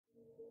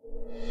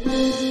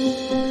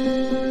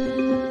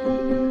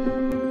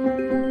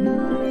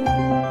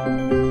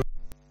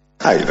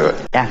How you doing?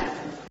 Yeah.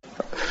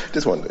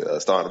 Just wanted to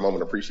start a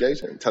moment of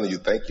appreciation, telling you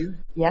thank you.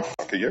 Yes.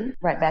 Can you hear me?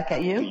 Right back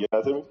at you. Can you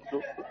guys hear me?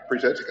 Cool.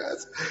 Appreciate you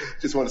guys.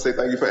 Just want to say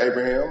thank you for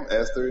Abraham,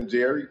 Esther, and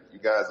Jerry. You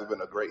guys have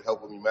been a great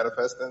help with me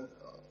manifesting.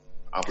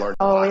 I've learned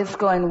a lot. It's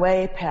going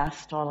way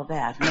past all of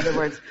that. In other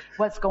words,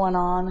 what's going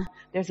on?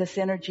 There's a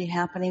synergy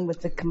happening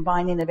with the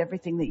combining of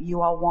everything that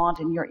you all want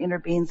and your inner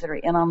beings that are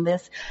in on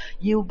this.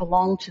 You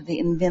belong to the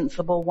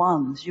invincible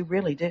ones. You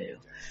really do.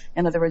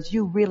 In other words,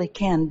 you really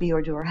can be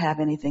or do or have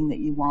anything that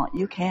you want.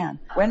 You can.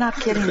 We're not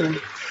kidding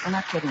you. We're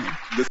not kidding you.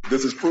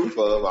 This is proof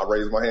of I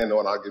raised my hand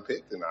knowing I'll get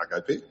picked, and I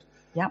got picked.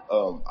 Yep.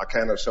 I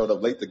kind of showed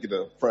up late to get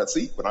a front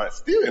seat, but I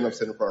still ended up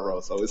sitting in the front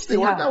row, so it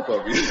still worked out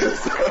for me.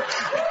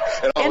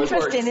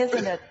 Interesting,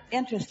 isn't it?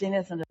 Interesting,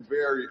 isn't it?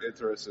 Very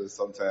interesting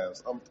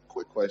sometimes.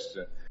 Quick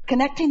question.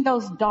 Connecting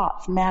those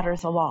dots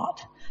matters a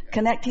lot.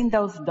 Connecting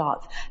those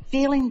dots,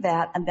 feeling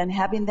that and then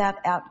having that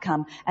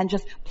outcome and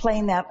just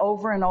playing that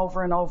over and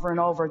over and over and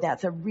over.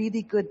 That's a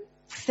really good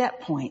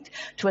set point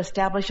to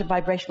establish a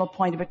vibrational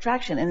point of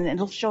attraction, and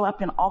it'll show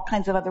up in all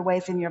kinds of other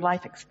ways in your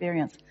life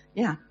experience.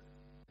 Yeah.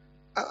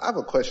 I have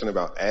a question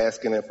about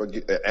asking and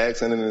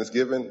it's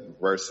given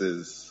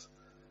versus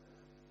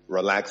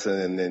relaxing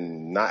and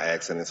then not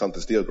asking and something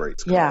still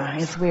great. Yeah,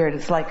 it's weird.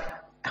 It's like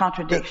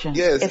contradiction.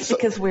 Yes, it's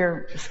because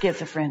we're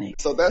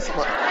schizophrenic. So that's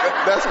one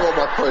of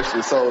my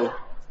questions. So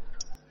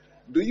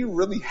do you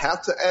really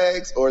have to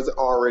ask, or is it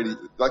already,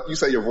 like you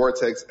say, your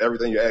vortex,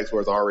 everything you ask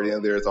for is already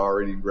in there, it's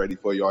already ready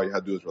for you, all you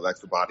have to do is relax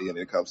the body and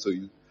it comes to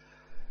you?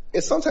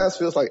 It sometimes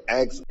feels like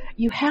ask.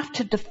 You have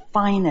to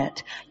define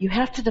it. You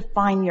have to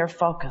define your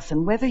focus.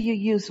 And whether you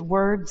use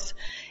words,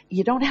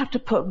 you don't have to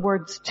put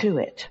words to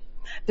it.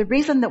 The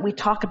reason that we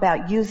talk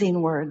about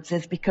using words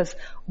is because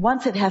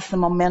once it has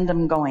some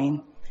momentum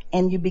going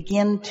and you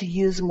begin to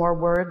use more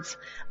words,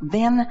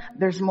 then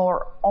there's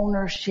more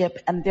ownership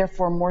and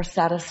therefore more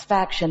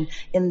satisfaction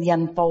in the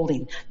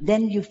unfolding.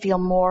 Then you feel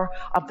more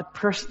of the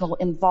personal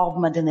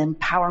involvement and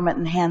empowerment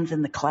and hands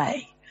in the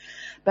clay.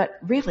 But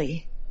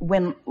really,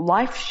 when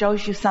life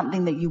shows you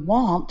something that you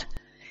want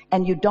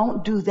and you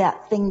don't do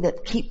that thing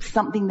that keeps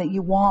something that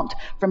you want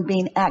from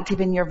being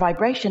active in your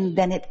vibration,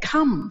 then it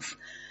comes.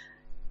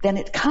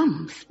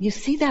 You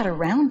see that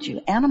around you.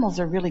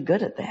 Animals are really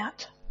good at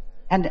that.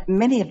 And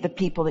many of the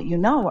people that you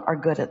know are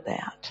good at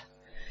that.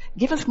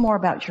 Give us more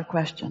about your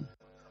question.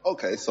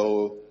 Okay,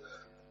 so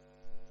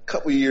a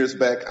couple of years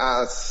back,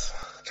 I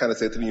kind of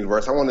said to the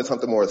universe, I wanted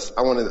something more,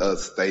 I wanted a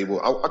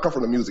stable. I come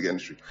from the music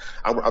industry.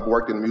 I've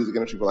worked in the music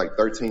industry for like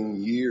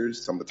 13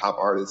 years, some of the top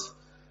artists.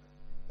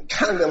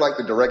 Kind of didn't like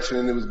the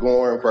direction it was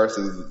going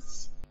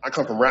versus, I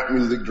come from rap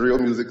music, drill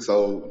music,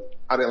 so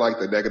I didn't like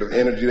the negative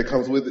energy that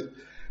comes with it.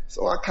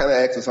 So I kind of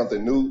asked for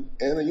something new,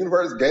 and the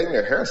universe gave me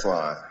a hair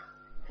salon.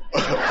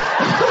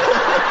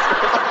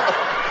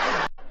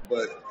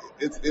 But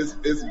it's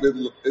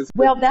been...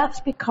 Well, that's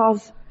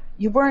because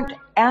you weren't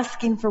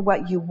asking for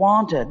what you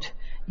wanted.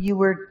 You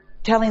were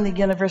telling the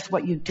universe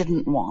what you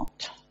didn't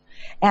want.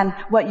 And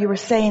what you were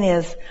saying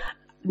is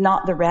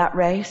not the rat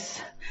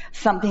race,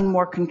 something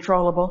more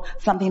controllable,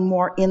 something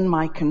more in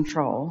my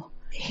control.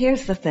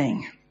 Here's the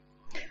thing.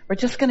 We're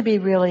just going to be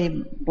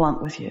really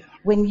blunt with you.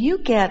 When you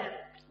get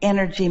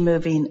energy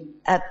moving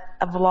at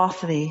a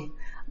velocity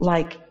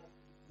like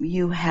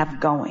you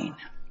have going,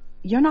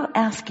 you're not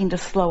asking to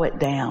slow it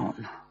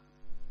down.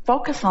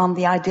 Focus on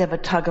the idea of a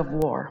tug of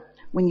war.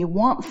 When you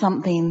want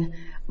something,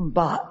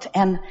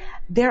 and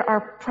there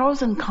are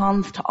pros and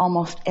cons to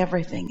almost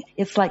everything.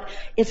 It's like,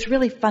 it's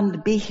really fun to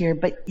be here,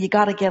 but you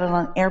got to get on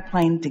an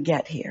airplane to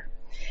get here.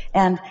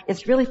 And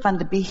it's really fun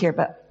to be here,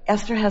 but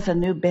Esther has a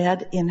new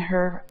bed in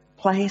her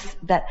place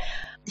that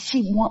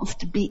she wants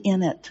to be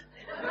in it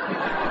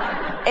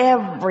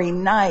every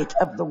night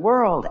of the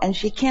world, and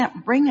she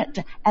can't bring it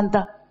to, and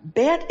the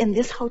bed in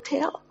this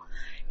hotel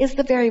is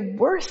the very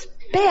worst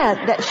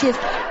bed that she has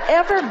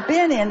ever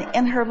been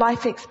in her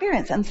life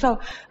experience. And so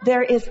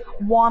there is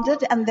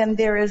wanted, and then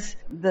there is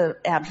the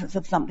absence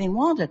of something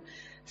wanted.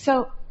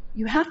 So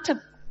you have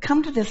to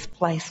come to this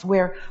place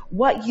where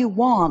what you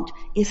want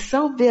is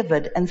so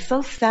vivid and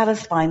so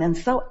satisfying and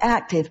so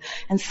active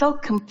and so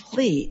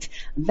complete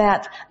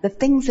that the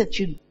things that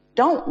you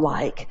don't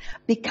like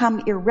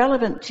become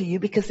irrelevant to you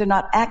because they're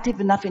not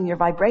active enough in your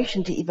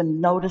vibration to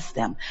even notice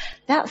them.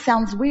 That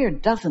sounds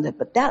weird, doesn't it?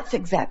 But that's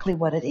exactly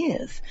what it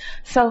is.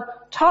 So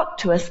talk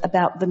to us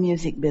about the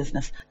music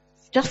business,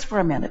 just for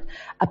a minute,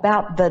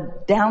 about the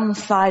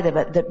downside of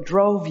it that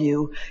drove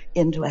you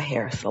into a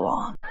hair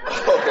salon.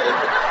 Okay.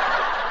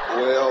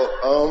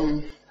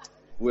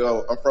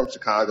 Well, I'm from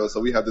Chicago,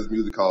 so we have this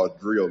music called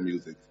drill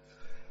music.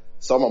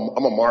 So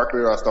I'm a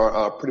marketer. I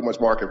start pretty much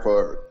marketing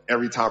for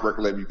every top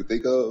record label you could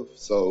think of.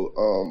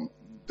 So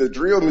the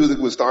drill music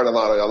was starting a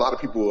lot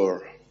of people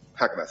are,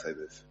 how can I say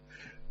this?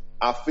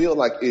 I feel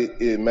like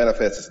it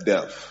manifests as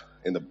death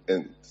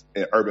in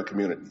urban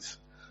communities.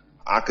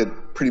 I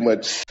could pretty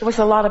much... It was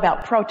a lot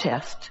about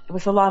protest. It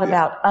was a lot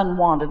about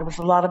unwanted. It was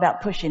a lot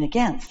about pushing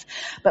against.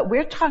 But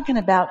we're talking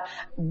about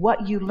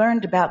what you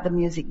learned about the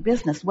music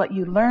business, what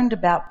you learned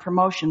about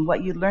promotion,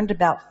 what you learned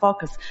about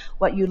focus,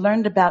 what you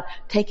learned about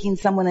taking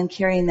someone and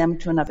carrying them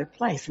to another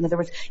place. In other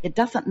words, it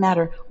doesn't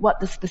matter what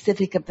the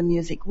specific of the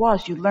music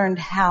was. You learned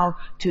how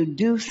to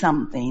do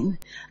something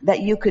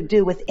that you could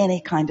do with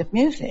any kind of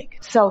music.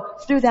 So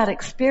through that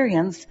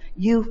experience,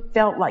 you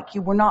felt like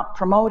you were not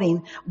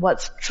promoting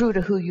what's true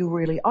to who you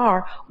really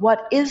are.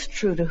 What is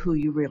true to who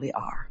you really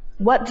are?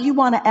 What do you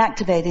want to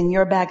activate in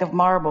your bag of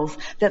marbles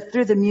that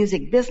through the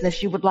music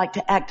business you would like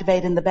to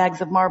activate in the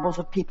bags of marbles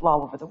of people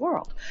all over the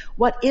world?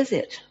 What is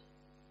it?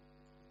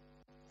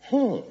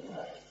 Well,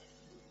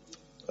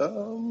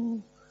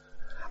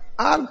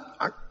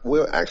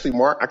 actually,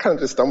 I kind of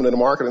just stumbled into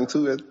marketing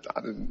too.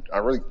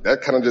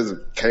 That kind of just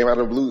came out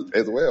of the blue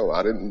as well.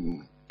 I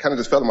didn't, kind of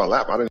just fell in my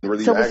lap. I didn't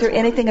really. So was there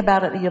anything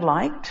about it that you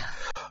liked?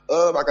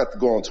 I got to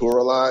go on tour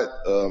a lot,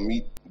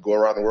 go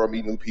around the world,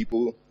 meet new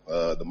people,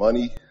 the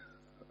money,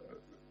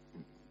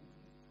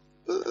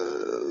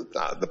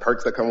 the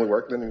perks that come with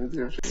working in the music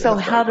industry. So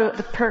how do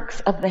the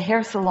perks of the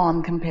hair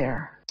salon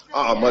compare?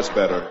 Much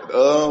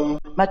better.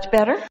 Much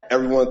better?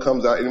 Everyone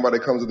comes out, anybody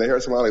that comes in the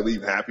hair salon, they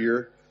leave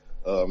happier.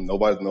 No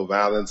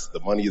violence. The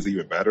money is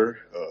even better.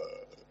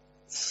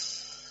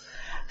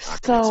 I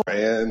can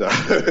expand.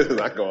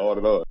 I go on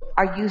and on.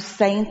 Are you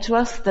saying to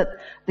us that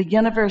the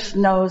universe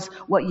knows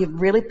what you've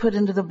really put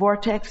into the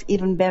vortex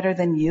even better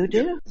than you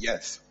do?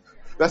 Yes.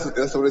 That's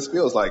what it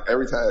feels like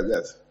every time,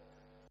 yes.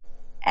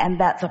 And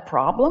that's a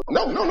problem?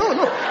 No.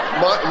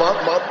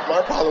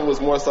 My problem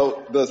was more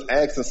so, does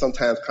accent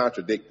sometimes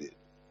contradict it?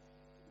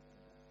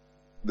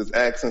 Does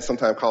accent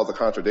sometimes cause a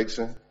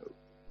contradiction?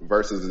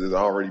 Versus it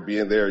already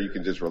being there, you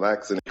can just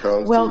relax and it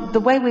comes. Well, the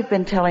way we've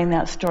been telling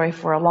that story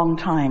for a long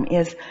time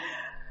is,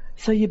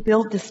 so you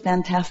build this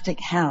fantastic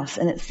house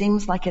and it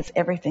seems like it's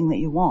everything that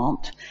you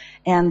want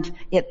and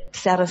it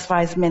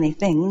satisfies many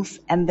things,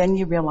 and then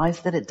you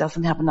realize that it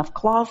doesn't have enough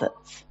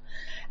closets.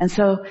 And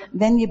so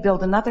then you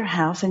build another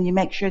house and you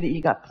make sure that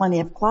you got plenty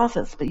of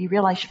closets, but you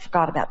realize you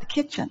forgot about the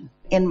kitchen.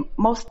 In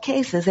most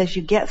cases, as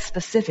you get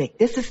specific,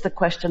 this is the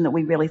question that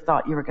we really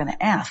thought you were going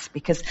to ask,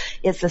 because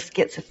it's a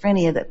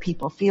schizophrenia that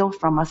people feel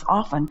from us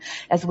often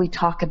as we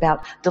talk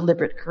about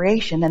deliberate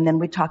creation, and then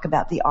we talk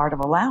about the art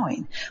of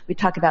allowing. We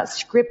talk about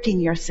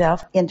scripting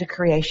yourself into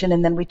creation,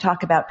 and then we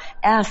talk about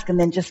ask and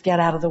then just get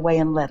out of the way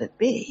and let it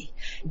be.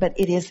 But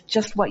it is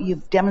just what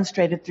you've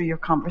demonstrated through your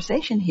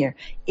conversation here.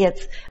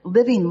 It's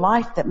living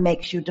life that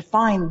makes you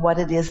define what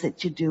it is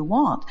that you do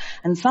want.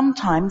 And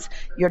sometimes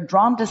you're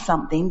drawn to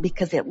something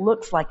because it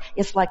looks like,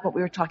 it's like what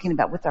we were talking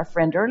about with our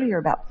friend earlier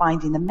about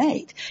finding a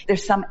mate.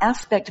 There's some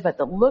aspect of it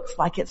that looks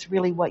like it's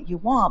really what you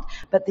want,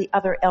 but the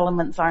other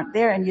elements aren't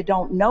there and you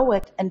don't know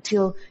it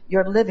until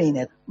you're living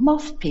it.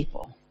 Most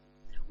people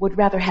would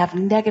rather have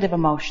negative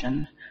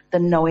emotion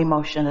than no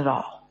emotion at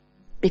all,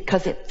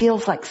 because it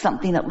feels like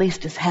something at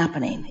least is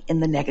happening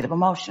in the negative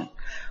emotion.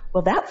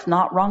 Well, that's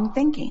not wrong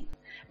thinking,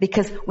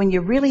 because when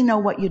you really know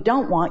what you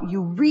don't want, you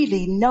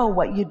really know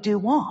what you do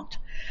want.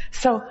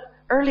 So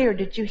earlier,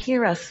 did you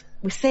hear us?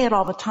 We say it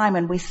all the time,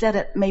 and we said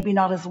it maybe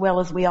not as well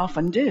as we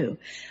often do,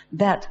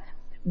 that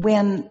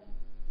when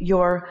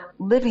you're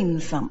living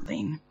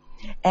something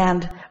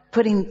and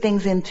putting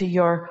things into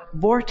your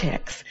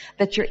vortex,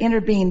 that your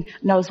inner being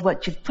knows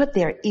what you've put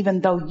there,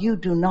 even though you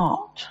do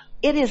not.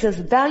 It is as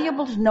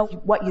valuable to know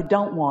what you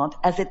don't want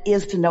as it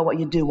is to know what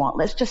you do want.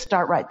 Let's just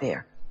start right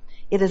there.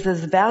 It is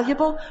as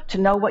valuable to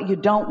know what you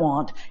don't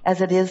want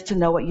as it is to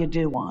know what you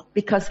do want,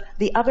 because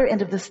the other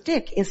end of the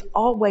stick is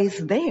always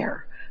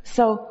there.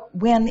 So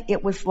when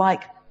it was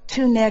like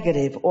too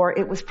negative, or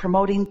it was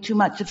promoting too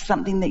much of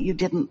something that you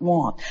didn't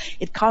want,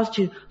 it caused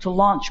you to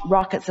launch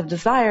rockets of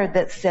desire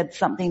that said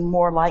something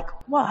more like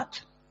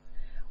what?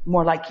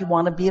 More like you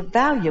want to be of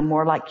value,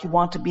 more like you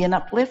want to be an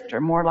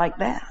uplifter, more like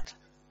that.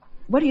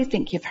 What do you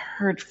think you've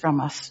heard from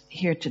us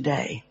here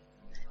today?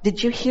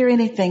 Did you hear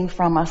anything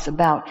from us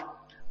about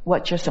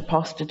what you're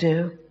supposed to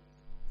do,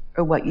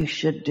 or what you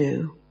should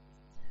do,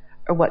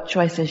 or what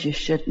choices you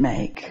should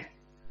make?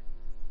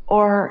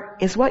 Or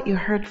is what you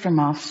heard from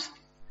us,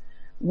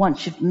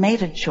 once you've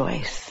made a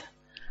choice,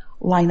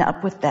 line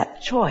up with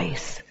that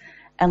choice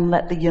and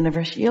let the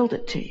universe yield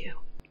it to you?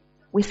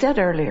 We said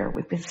earlier,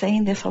 we've been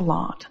saying this a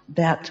lot,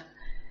 that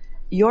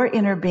your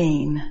inner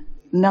being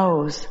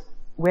knows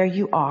where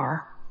you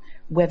are,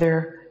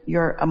 whether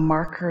you're a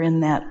marker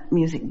in that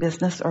music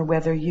business, or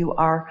whether you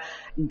are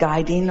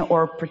guiding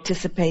or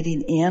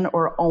participating in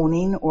or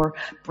owning or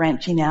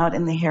branching out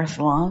in the hair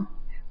salon.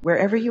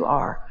 Wherever you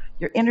are,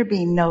 your inner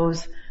being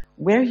knows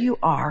where you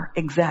are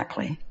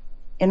exactly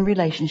in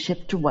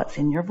relationship to what's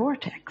in your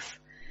vortex.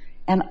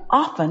 And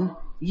often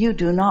you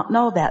do not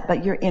know that,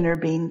 but your inner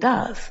being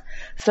does.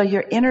 So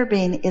your inner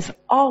being is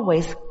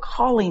always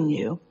calling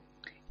you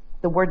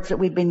the words that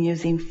we've been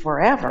using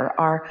forever,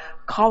 are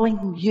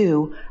calling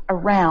you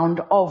around,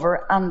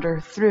 over,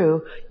 under,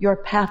 through your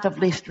path of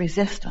least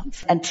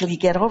resistance until you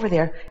get over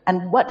there.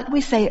 And what did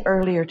we say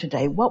earlier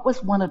today? What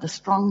was one of the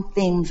strong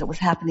themes that was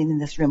happening in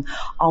this room?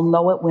 I'll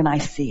know it when I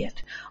see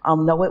it. I'll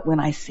know it when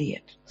I see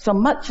it. So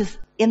much as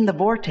in the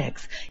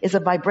vortex is a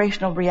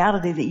vibrational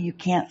reality that you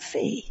can't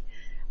see.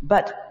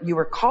 But you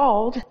were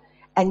called,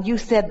 and you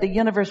said the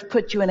universe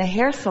put you in a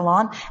hair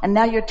salon, and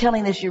now you're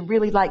telling us you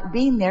really like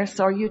being there.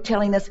 So are you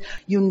telling us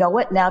you know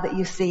it now that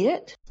you see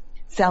it?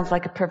 Sounds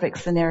like a perfect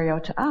scenario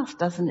to us,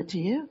 doesn't it to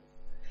you?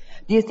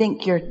 Do you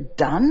think you're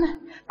done?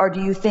 Or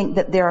do you think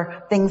that there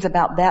are things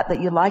about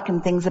that you like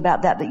and things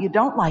about that you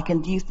don't like?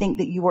 And do you think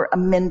that you are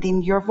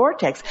amending your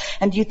vortex?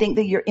 And do you think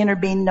that your inner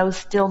being knows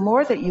still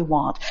more that you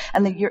want?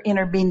 And that your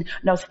inner being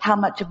knows how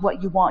much of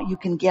what you want you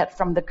can get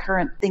from the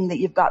current thing that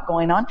you've got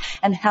going on,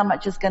 and how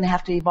much is going to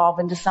have to evolve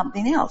into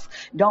something else?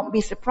 Don't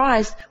be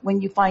surprised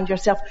when you find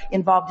yourself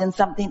involved in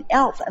something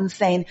else and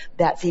saying,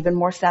 that's even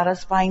more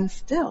satisfying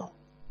still.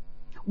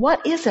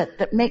 What is it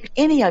that makes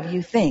any of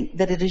you think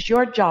that it is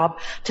your job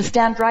to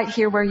stand right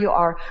here where you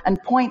are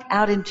and point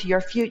out into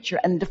your future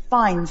and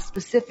define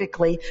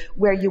specifically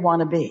where you want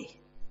to be?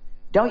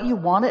 Don't you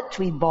want it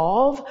to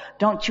evolve?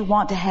 Don't you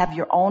want to have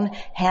your own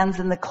hands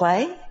in the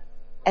clay?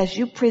 As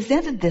you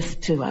presented this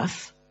to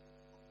us,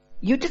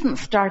 you didn't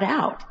start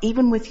out,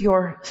 even with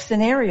your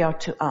scenario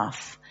to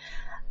us,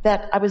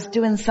 that I was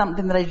doing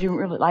something that I didn't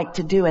really like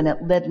to do, and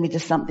it led me to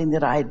something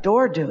that I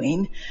adore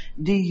doing.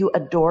 Do you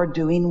adore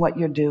doing what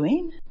you're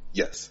doing?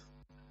 Yes.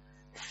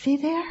 See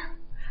there?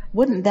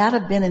 Wouldn't that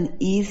have been an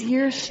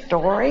easier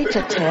story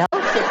to tell?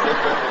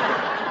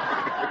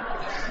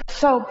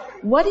 So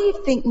what do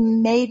you think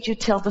made you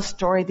tell the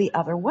story the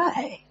other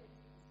way?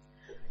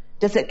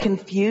 Does it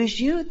confuse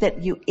you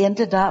that you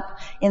ended up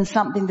in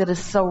something that is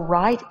so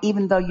right,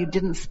 even though you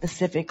didn't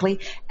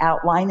specifically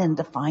outline and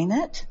define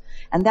it?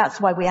 And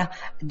that's why we ask,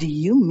 do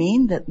you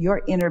mean that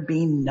your inner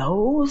being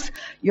knows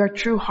your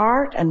true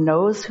heart and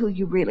knows who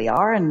you really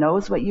are and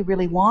knows what you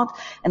really want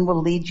and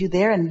will lead you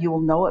there, and you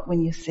will know it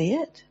when you see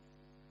it?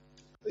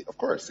 Of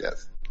course,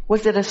 yes.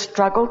 Was it a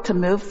struggle to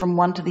move from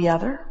one to the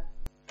other?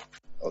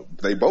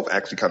 They both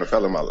actually kind of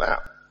fell in my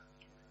lap.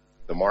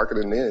 The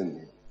marketing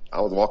then,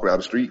 I was walking down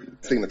the street,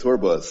 seeing the tour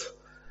bus,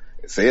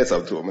 and said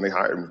something to them, and they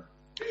hired me.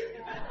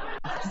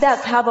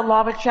 That's how the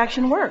law of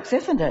attraction works,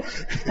 isn't it?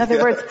 In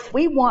other words,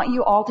 we want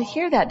you all to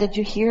hear that. Did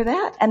you hear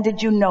that? And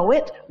did you know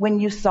it when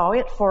you saw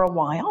it for a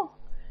while?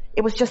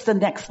 It was just the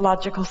next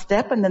logical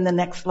step, and then the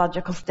next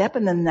logical step,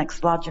 and then the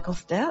next logical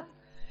step.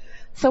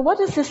 So what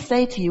does this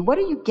say to you? What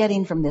are you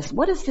getting from this?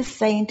 What is this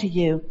saying to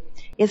you?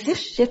 Is this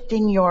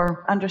shifting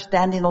your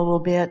understanding a little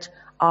bit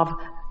of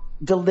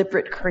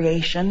deliberate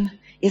creation?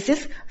 Is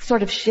this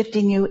sort of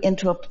shifting you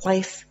into a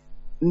place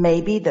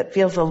maybe that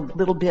feels a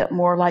little bit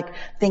more like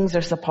things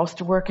are supposed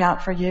to work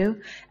out for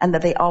you, and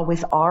that they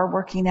always are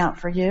working out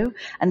for you?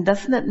 And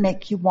doesn't it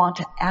make you want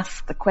to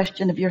ask the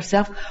question of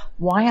yourself,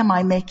 why am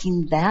I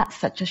making that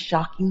such a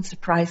shocking,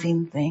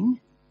 surprising thing?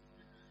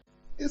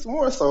 It's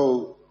more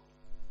so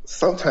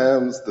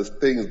sometimes the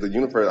things, the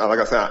universe, like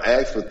I said, I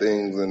ask for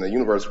things and the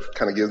universe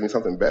kind of gives me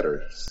something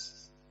better.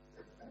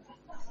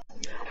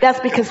 That's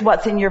because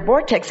what's in your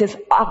vortex is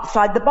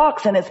outside the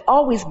box, and it's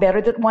always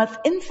better than what's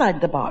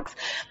inside the box.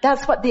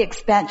 That's what the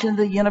expansion of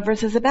the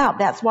universe is about.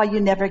 That's why you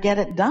never get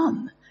it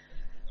done.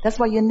 That's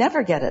why you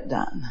never get it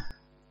done.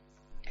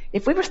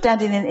 If we were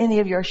standing in any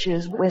of your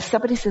shoes, where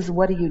somebody says,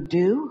 what do you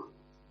do?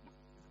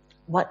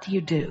 What do you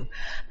do?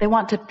 They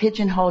want to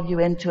pigeonhole you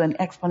into an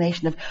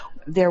explanation of,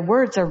 their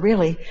words are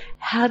really,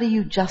 how do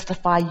you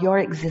justify your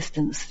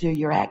existence through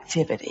your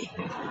activity?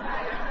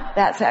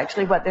 That's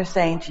actually what they're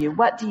saying to you.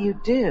 What do you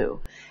do?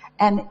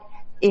 And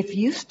if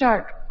you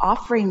start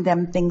offering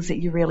them things that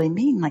you really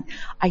mean, like,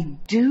 I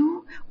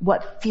do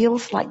what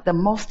feels like the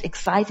most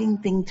exciting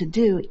thing to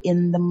do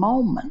in the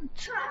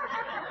moment.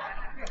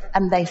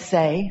 And they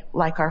say,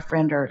 like our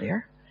friend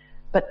earlier,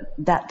 but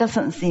that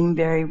doesn't seem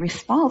very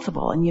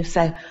responsible. And you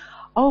say,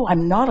 oh,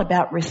 I'm not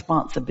about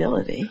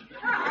responsibility.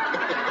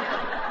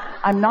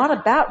 I'm not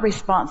about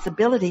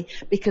responsibility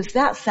because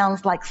that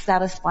sounds like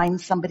satisfying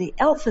somebody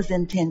else's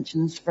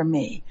intentions for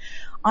me.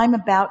 I'm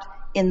about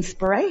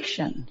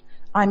inspiration.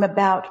 I'm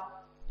about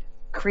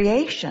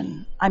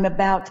creation. I'm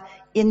about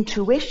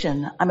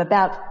intuition. I'm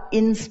about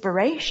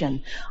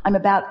inspiration. I'm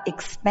about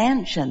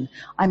expansion.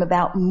 I'm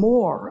about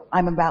more.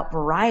 I'm about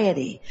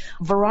variety.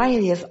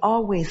 Variety has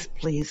always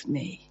pleased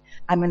me.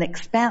 I'm an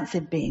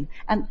expansive being,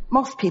 and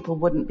most people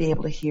wouldn't be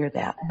able to hear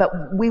that,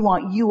 but we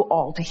want you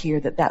all to hear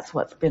that that's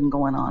what's been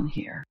going on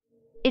here.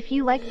 If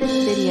you like this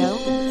video,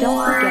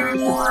 don't forget to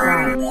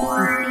subscribe,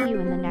 and see you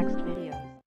in the next video.